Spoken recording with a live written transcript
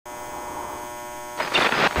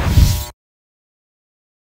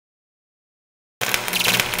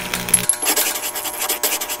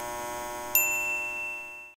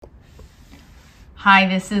Hi,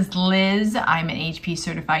 this is Liz. I'm an HP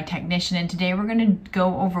certified technician, and today we're going to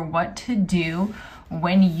go over what to do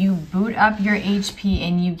when you boot up your HP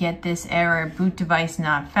and you get this error, boot device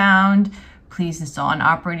not found. Please install an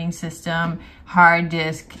operating system, hard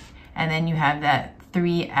disk, and then you have that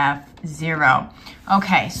 3F0.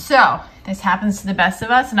 Okay, so this happens to the best of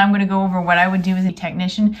us, and I'm going to go over what I would do as a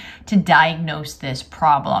technician to diagnose this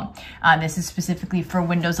problem. This is specifically for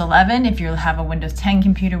Windows 11. If you have a Windows 10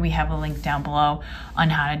 computer, we have a link down below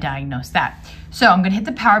on how to diagnose that. So I'm going to hit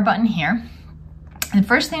the power button here. And the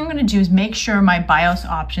first thing I'm going to do is make sure my BIOS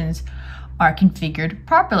options are configured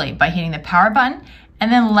properly by hitting the power button and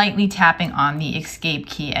then lightly tapping on the escape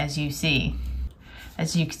key as you see.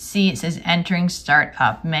 As you can see, it says entering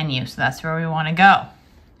startup menu, so that's where we want to go.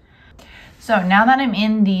 So now that I'm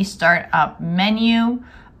in the startup menu,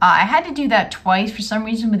 I had to do that twice for some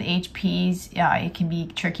reason with HPs. It can be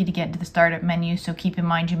tricky to get into the startup menu, so keep in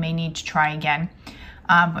mind you may need to try again.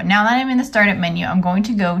 But now that I'm in the startup menu, I'm going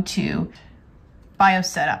to go to BIOS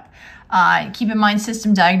setup. Keep in mind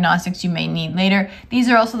system diagnostics you may need later. These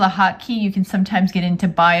are also the hotkey. You can sometimes get into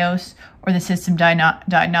BIOS or the system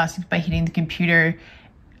diagnostics by hitting the computer,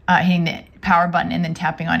 hitting the power button and then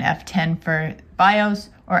tapping on F10 for BIOS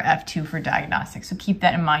or F2 for diagnostics. So keep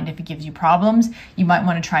that in mind if it gives you problems. You might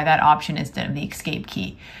want to try that option instead of the escape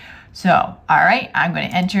key. So, all right, I'm going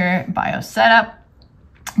to enter BIOS setup.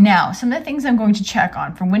 Now, some of the things I'm going to check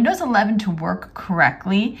on. For Windows 11 to work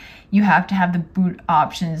correctly, you have to have the boot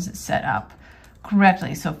options set up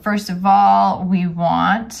correctly. So first of all, we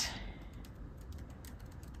want,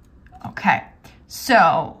 okay.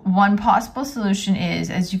 So one possible solution is,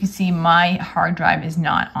 as you can see, my hard drive is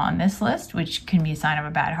not on this list, which can be a sign of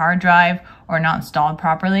a bad hard drive or not installed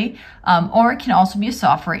properly. Or it can also be a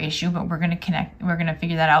software issue, but we're going to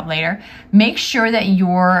figure that out later. Make sure that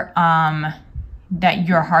your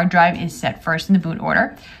hard drive is set first in the boot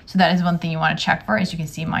order. So that is one thing you want to check for. As you can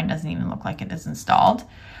see, mine doesn't even look like it is installed.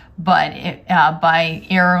 But by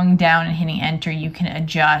arrowing down and hitting enter, you can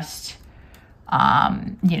adjust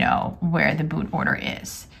where the boot order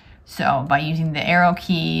is. So by using the arrow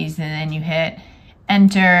keys, and then you hit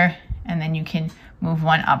enter, and then you can move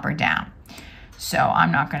one up or down. So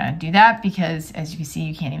I'm not going to do that because, as you can see,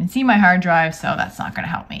 you can't even see my hard drive, so that's not going to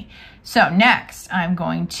help me. So next, I'm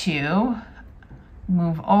going to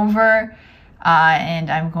move over and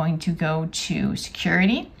I'm going to go to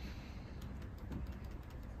security.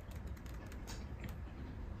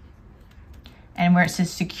 And where it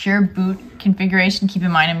says secure boot configuration, keep in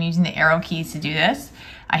mind I'm using the arrow keys to do this.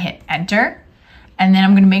 I hit enter, and then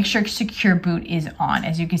I'm going to make sure secure boot is on.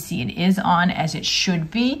 As you can see, it is on as it should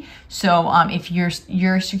be. So if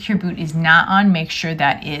your secure boot is not on, make sure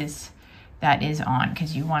that is on,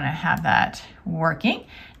 because you want to have that working.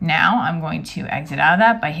 Now I'm going to exit out of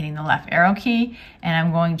that by hitting the left arrow key, and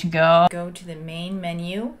I'm going to go to the main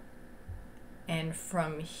menu, and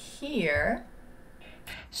from here,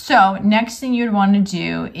 so next thing you'd want to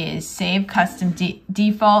do is save custom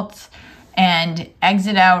defaults and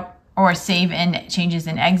exit out, or save in changes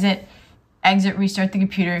and exit, restart the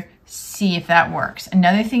computer, see if that works.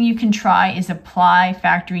 Another thing you can try is apply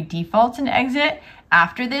factory defaults and exit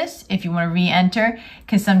after this if you want to re-enter,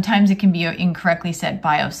 because sometimes it can be incorrectly set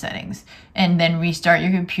BIOS settings, and then restart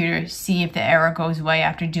your computer, see if the error goes away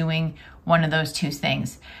after doing one of those two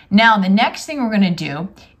things. Now, the next thing we're going to do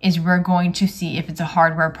is we're going to see if it's a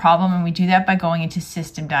hardware problem, and we do that by going into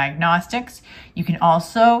system diagnostics. You can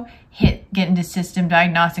also get into system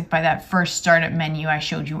diagnostic by that first startup menu I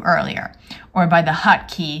showed you earlier, or by the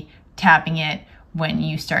hotkey tapping it when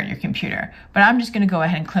you start your computer. But I'm just going to go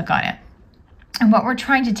ahead and click on it. And what we're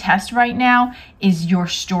trying to test right now is your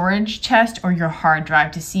storage test or your hard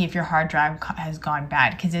drive, to see if your hard drive has gone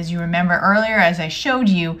bad. Because as you remember earlier, as I showed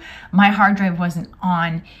you, my hard drive wasn't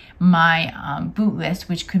on my boot list,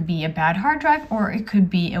 which could be a bad hard drive or it could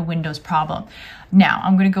be a Windows problem. Now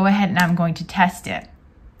I'm going to go ahead and I'm going to test it.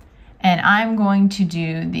 And I'm going to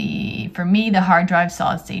do for me, the hard drive,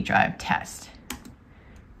 solid state drive test.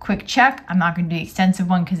 Quick check. I'm not going to do the extensive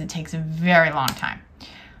one because it takes a very long time.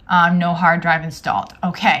 No hard drive installed.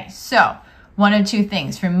 Okay, so one of two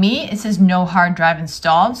things. For me, it says no hard drive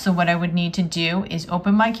installed. So what I would need to do is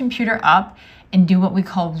open my computer up and do what we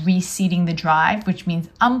call reseating the drive, which means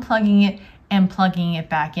unplugging it and plugging it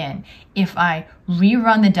back in. If I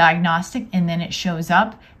rerun the diagnostic and then it shows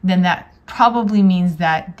up, then that probably means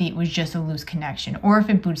that it was just a loose connection, or if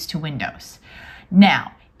it boots to Windows.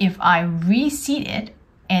 Now, if I reseat it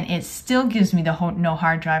and it still gives me the no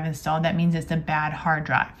hard drive installed, that means it's a bad hard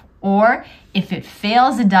drive. Or if it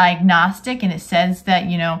fails a diagnostic and it says that,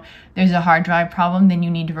 you know, there's a hard drive problem, then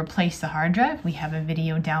you need to replace the hard drive. We have a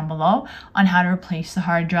video down below on how to replace the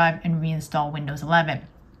hard drive and reinstall Windows 11.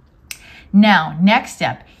 Now, next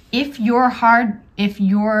step, if your hard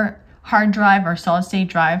drive or solid state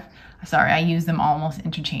drive, sorry, I use them almost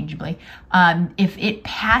interchangeably, if it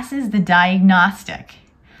passes the diagnostic,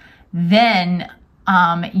 then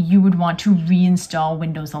you would want to reinstall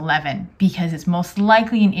Windows 11 because it's most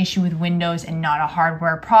likely an issue with Windows and not a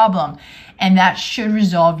hardware problem, and that should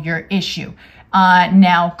resolve your issue.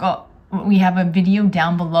 We have a video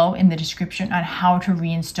down below in the description on how to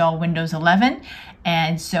reinstall Windows 11,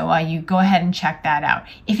 and so you go ahead and check that out.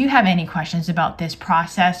 If you have any questions about this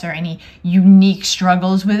process or any unique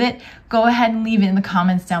struggles with it, go ahead and leave it in the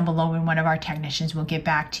comments down below and one of our technicians will get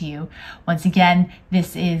back to you. Once again,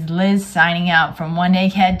 this is Liz signing out from one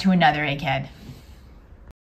egghead to another egghead.